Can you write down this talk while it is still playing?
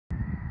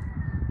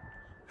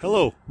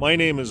Hello, my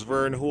name is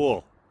Vern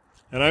Houle,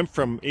 and I'm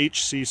from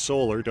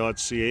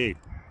hcsolar.ca.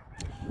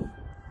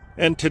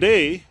 And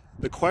today,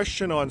 the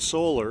question on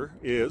solar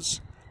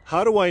is,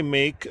 how do I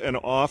make an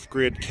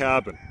off-grid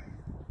cabin?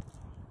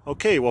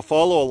 Okay, well,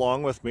 follow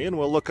along with me and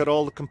we'll look at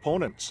all the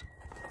components.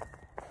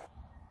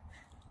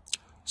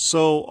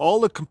 So all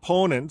the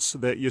components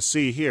that you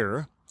see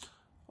here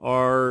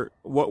are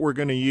what we're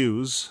going to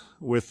use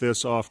with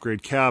this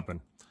off-grid cabin.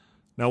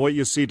 Now what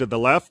you see to the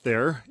left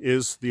there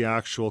is the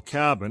actual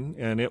cabin,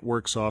 and it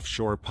works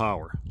offshore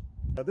power.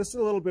 This is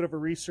a little bit of a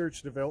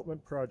research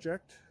development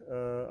project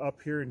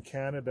up here in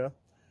Canada.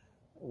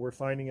 We're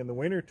finding in the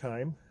winter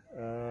time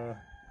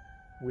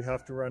we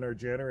have to run our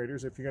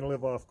generators. If you're going to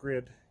live off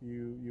grid,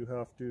 you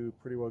have to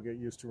pretty well get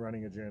used to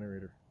running a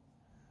generator.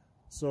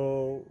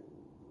 So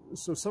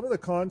some of the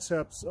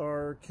concepts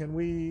are, can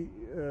we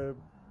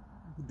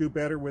do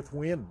better with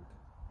wind?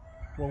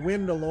 Well,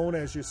 wind alone,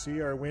 as you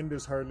see, our wind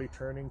is hardly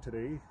turning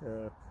today.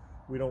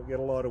 We don't get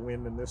a lot of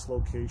wind in this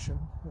location,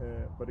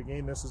 but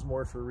again, this is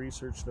more for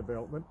research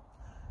development.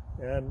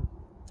 And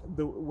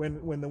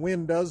when the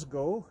wind does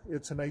go,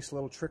 it's a nice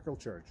little trickle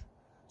charge.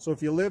 So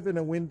if you live in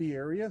a windy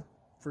area,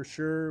 for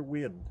sure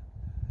wind.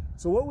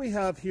 So what we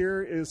have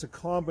here is a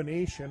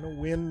combination of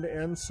wind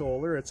and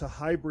solar. It's a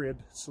hybrid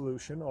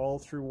solution, all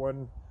through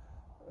one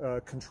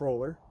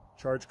controller,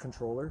 charge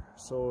controller.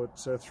 So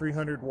it's a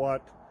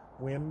 300-watt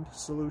wind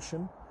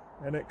solution,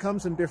 and it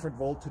comes in different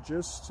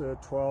voltages,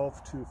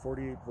 12 to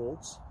 48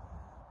 volts.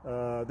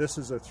 This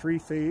is a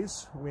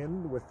three-phase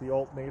wind with the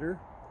alternator.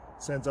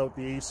 Sends out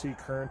the AC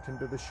current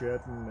into the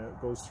shed, and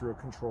it goes through a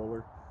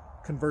controller,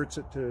 converts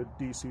it to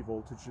DC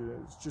voltage.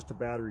 It's just a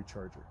battery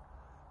charger,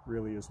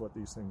 really, is what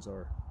these things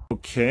are.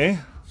 Okay,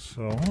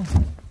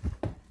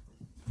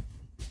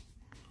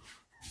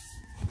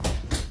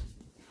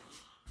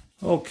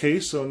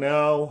 so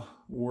now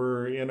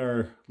we're in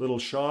our little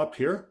shop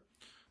here.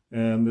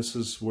 And this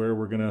is where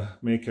we're going to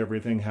make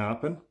everything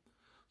happen.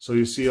 So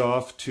you see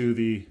off to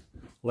the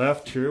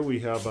left here, we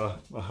have a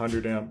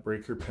 100 amp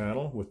breaker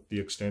panel with the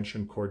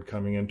extension cord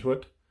coming into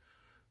it.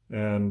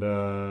 And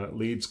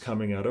leads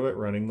coming out of it,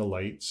 running the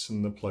lights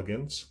and the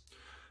plugins.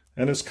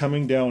 And it's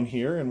coming down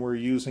here, and we're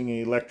using an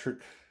electric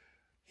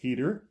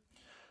heater.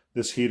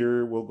 This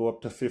heater will go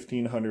up to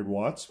 1500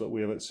 watts, but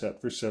we have it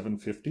set for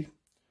 750.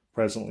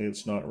 Presently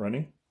it's not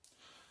running.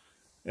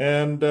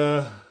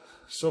 And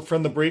so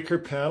from the breaker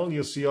panel,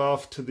 you'll see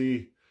off to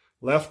the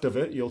left of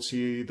it, you'll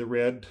see the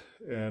red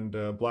and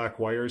black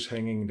wires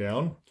hanging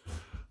down.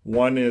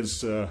 One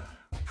is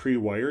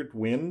pre-wired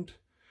wind,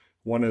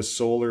 one is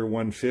solar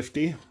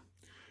 150,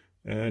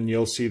 and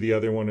you'll see the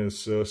other one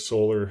is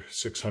solar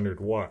 600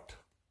 watt.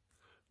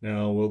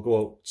 Now we'll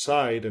go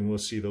outside and we'll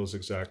see those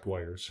exact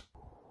wires.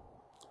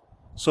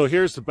 So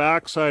here's the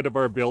back side of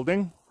our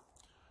building,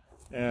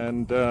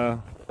 and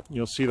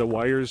you'll see the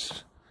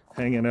wires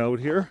hanging out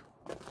here.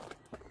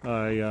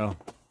 I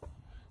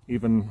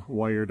even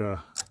wired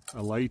a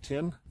light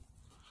in,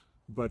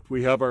 but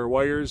we have our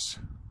wires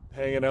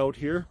hanging out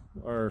here,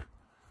 our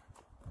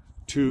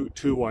two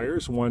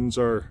wires. One's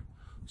our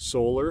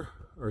solar,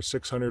 our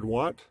 600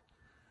 watt,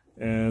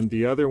 and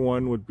the other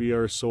one would be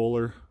our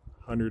solar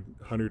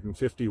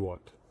 150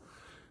 watt.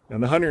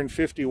 And the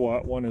 150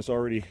 watt one is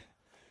already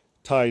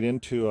tied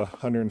into a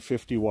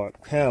 150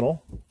 watt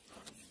panel,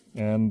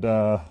 and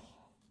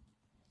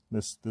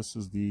this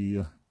is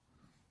the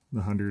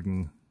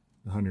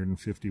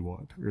 150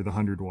 watt, or the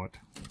 100 watt.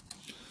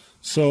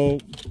 So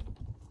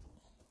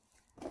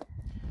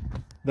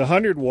the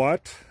 100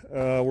 watt,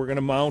 we're going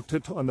to mount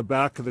it on the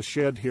back of the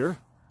shed here,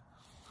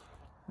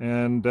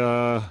 and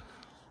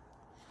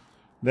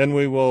then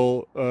we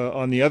will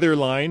on the other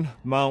line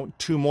mount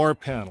two more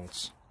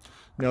panels.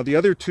 Now the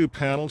other two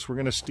panels we're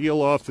going to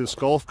steal off this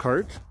golf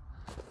cart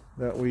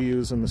that we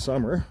use in the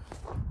summer,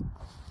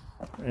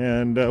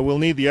 and we'll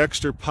need the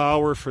extra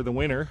power for the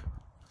winter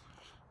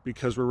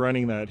because we're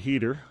running that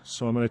heater.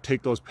 So I'm going to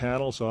take those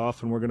panels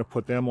off, and we're going to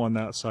put them on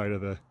that side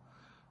of the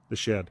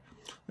shed.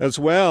 As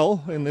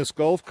well, in this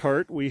golf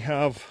cart, we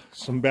have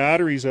some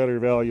batteries that are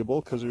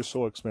valuable because they're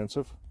so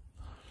expensive.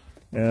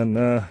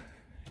 And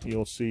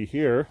you'll see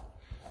here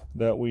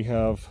that we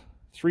have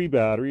 3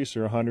 batteries.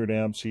 They're 100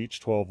 amps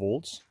each, 12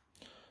 volts.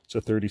 It's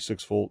a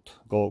 36 volt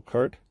golf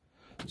cart.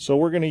 So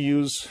we're going to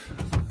use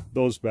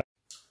those batteries.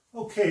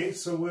 Okay,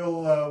 so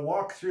we'll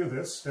walk through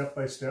this step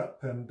by step,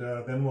 and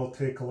then we'll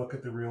take a look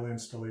at the real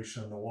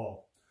installation on the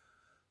wall.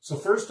 So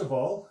first of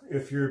all,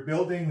 if you're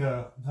building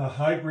a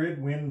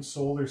hybrid wind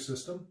solar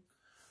system,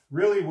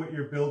 really what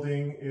you're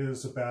building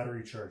is a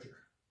battery charger.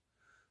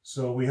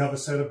 So we have a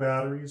set of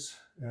batteries,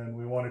 and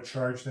we want to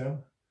charge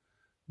them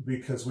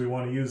because we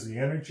want to use the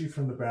energy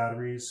from the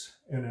batteries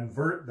and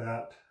invert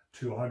that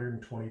to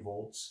 120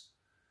 volts.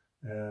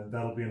 And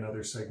that'll be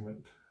another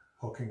segment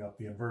hooking up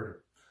the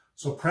inverter.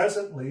 So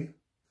presently,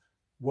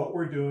 what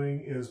we're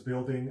doing is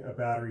building a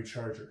battery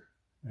charger,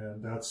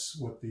 and that's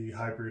what the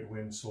hybrid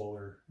wind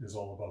solar is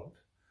all about.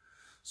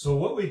 So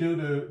what we do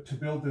to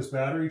build this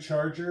battery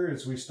charger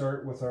is we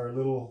start with our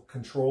little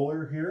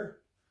controller here,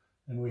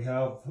 and we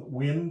have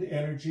wind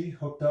energy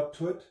hooked up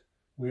to it.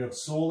 We have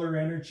solar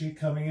energy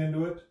coming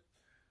into it.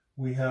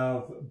 We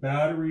have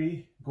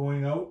battery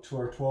going out to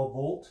our 12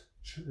 volt.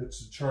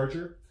 It's a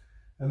charger.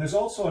 And there's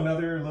also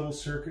another little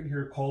circuit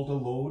here called a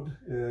load.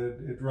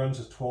 It runs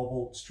a 12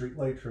 volt street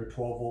light or a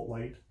 12 volt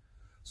light.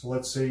 So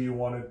let's say you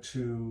wanted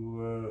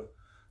to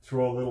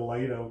throw a little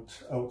light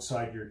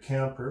outside your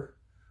camper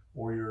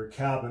or your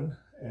cabin,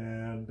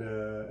 and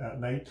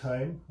at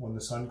nighttime when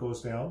the sun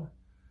goes down,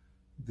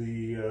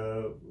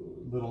 the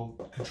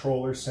little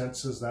controller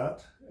senses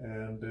that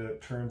and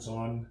turns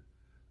on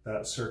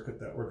that circuit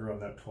that would run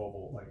that 12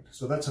 volt light.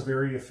 So that's a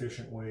very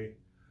efficient way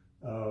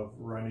of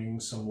running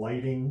some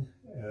lighting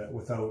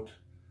without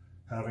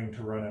having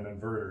to run an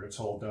inverter. It's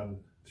all done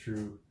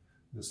through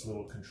this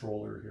little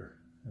controller here,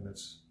 and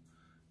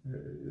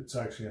it's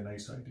actually a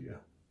nice idea.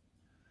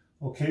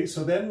 Okay,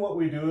 so then what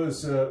we do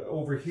is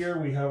over here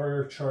we have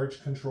our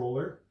charge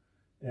controller,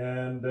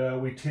 and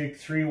we take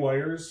 3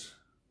 wires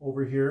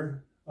over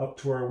here up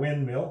to our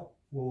windmill.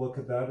 We'll look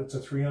at that. It's a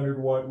 300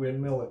 watt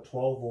windmill at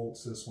 12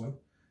 volts, this one.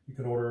 You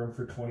can order them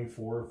for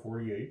 24 or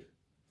 48.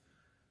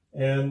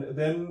 And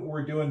then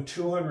we're doing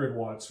 200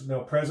 watts.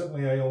 Now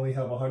presently I only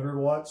have 100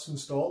 watts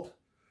installed,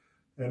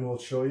 and we'll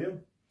show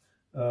you.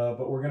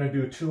 But we're going to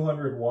do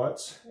 200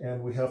 watts,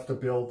 and we have to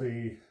build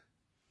a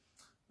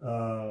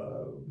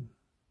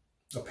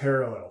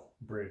parallel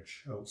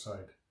bridge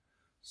outside.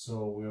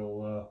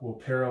 So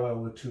we'll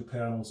parallel the 2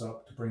 panels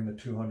up to bring the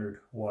 200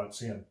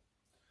 watts in,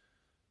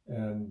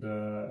 and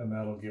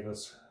that'll give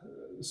us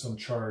some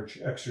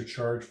extra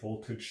charge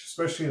voltage,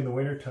 especially in the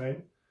winter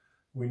time.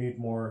 We need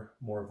more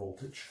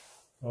voltage.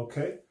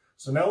 Okay,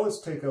 so now let's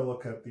take a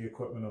look at the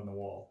equipment on the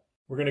wall.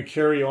 We're going to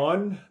carry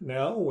on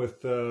now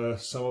with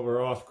some of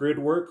our off-grid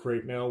work.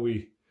 Right now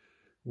we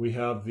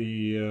have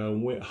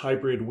the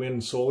hybrid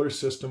wind solar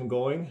system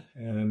going,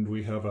 and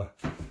we have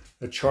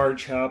a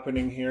charge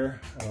happening here.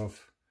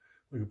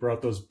 We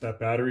brought that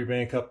battery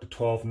bank up to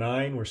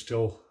 12.9. We're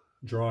still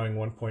drawing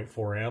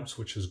 1.4 amps,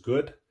 which is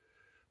good.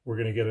 We're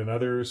going to get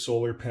another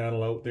solar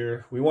panel out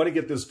there. We want to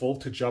get this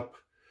voltage up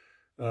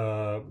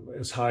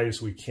as high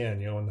as we can,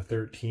 in the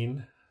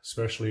 13,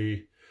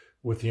 especially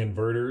with the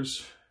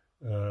inverters,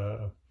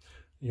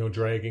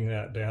 dragging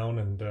that down.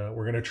 And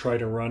we're going to try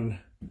to run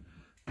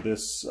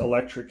this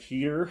electric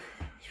heater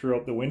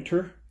throughout the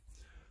winter,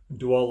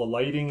 do all the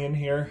lighting in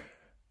here,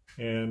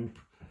 and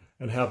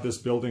have this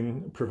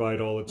building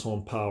provide all its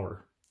own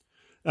power.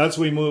 As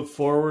we move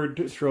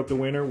forward throughout the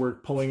winter, we're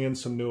pulling in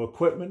some new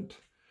equipment.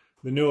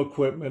 The new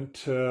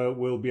equipment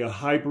will be a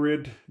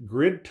hybrid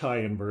grid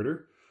tie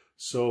inverter.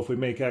 So if we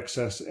make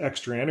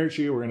extra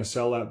energy, we're going to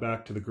sell that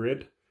back to the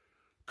grid.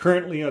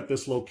 Currently at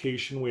this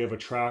location, we have a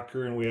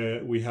tracker, and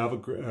we have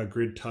a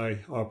grid tie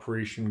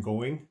operation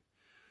going.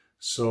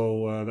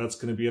 So that's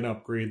going to be an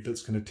upgrade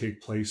that's going to take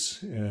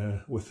place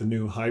with the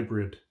new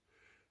hybrid.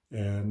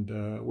 And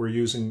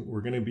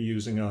we're going to be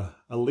using a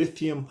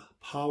lithium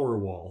power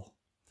wall,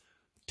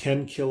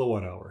 10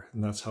 kilowatt hour,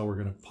 and that's how we're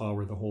going to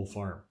power the whole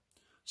farm.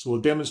 So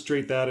we'll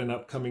demonstrate that in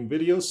upcoming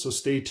videos, so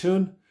stay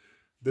tuned.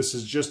 This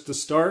is just the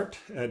start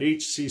at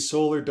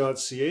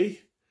hcsolar.ca,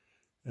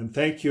 and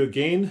thank you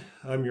again.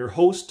 I'm your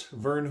host,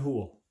 Vern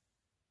Houle.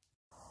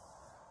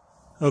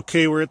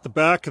 Okay, we're at the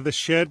back of the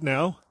shed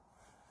now,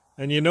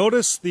 and you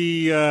notice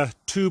the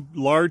 2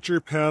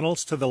 larger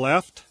panels to the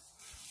left.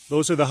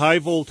 Those are the high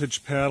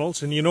voltage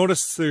panels, and you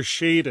notice they're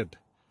shaded.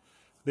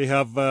 They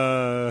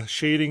have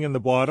shading in the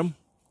bottom,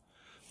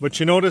 but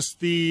you notice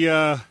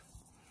the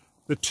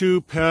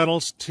 2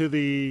 panels to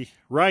the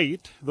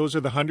right, those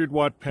are the 100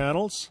 watt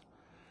panels.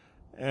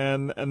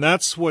 And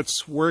that's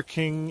what's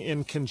working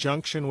in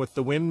conjunction with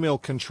the windmill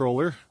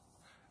controller.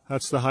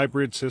 That's the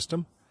hybrid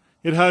system.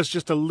 It has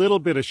just a little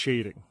bit of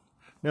shading.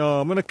 Now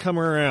I'm going to come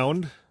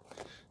around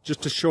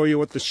just to show you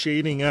what the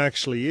shading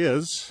actually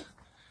is.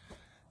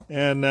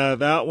 And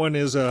that one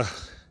is a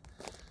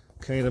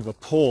kind of a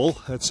pole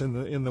that's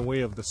in the way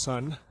of the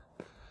sun.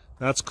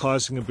 That's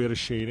causing a bit of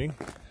shading.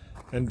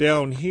 And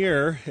down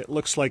here, it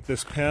looks like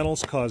this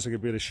panel's causing a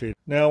bit of shading.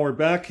 Now we're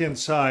back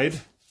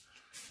inside,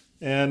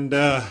 and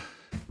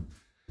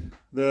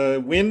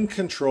the wind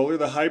controller,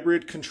 the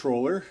hybrid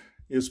controller,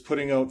 is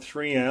putting out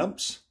 3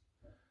 amps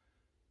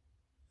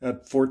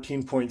at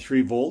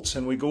 14.3 volts.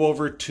 And we go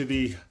over to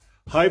the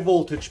high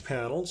voltage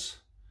panels,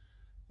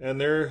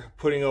 and they're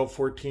putting out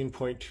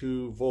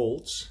 14.2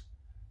 volts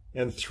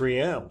and 3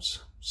 amps,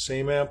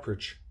 same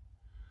amperage.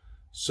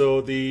 So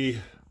the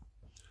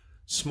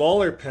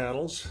smaller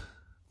panels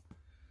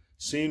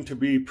seem to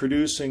be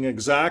producing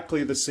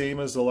exactly the same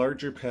as the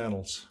larger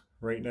panels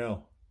right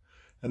now.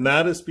 And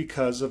that is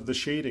because of the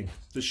shading.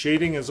 The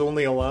shading is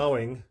only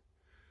allowing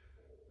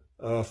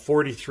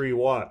 43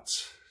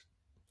 watts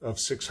of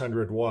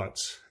 600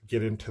 watts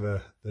get into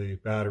the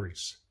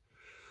batteries.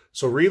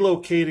 So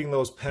relocating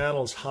those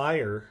panels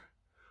higher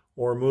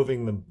or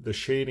moving the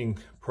shading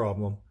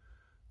problem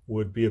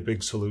would be a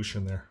big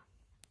solution there.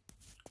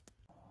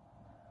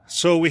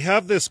 So we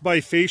have this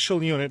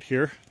bifacial unit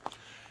here,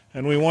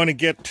 and we want to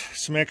get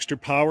some extra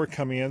power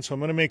coming in, so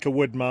I'm going to make a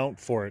wood mount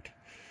for it.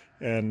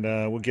 and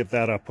we'll get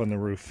that up on the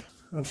roof.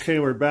 Okay,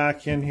 we're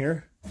back in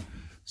here.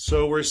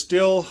 So we're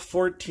still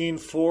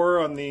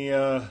 14.4 on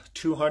the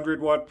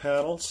 200 watt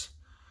panels,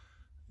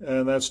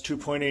 and that's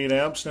 2.8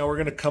 amps. Now we're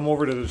going to come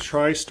over to the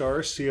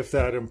TriStar, see if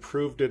that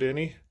improved it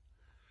any.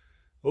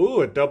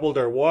 Oh, it doubled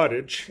our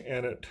wattage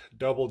and it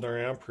doubled our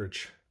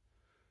amperage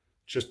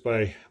just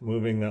by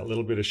moving that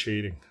little bit of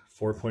shading.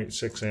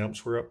 4.6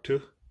 amps we're up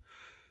to,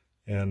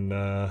 and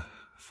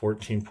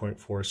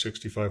 14.4,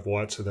 65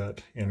 watts of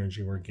that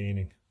energy we're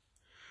gaining.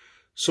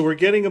 So we're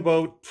getting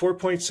about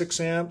 4.6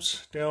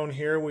 amps. Down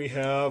here we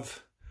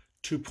have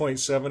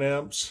 2.7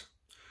 amps.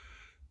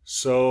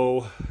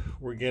 So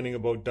we're getting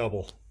about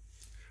double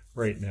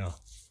right now.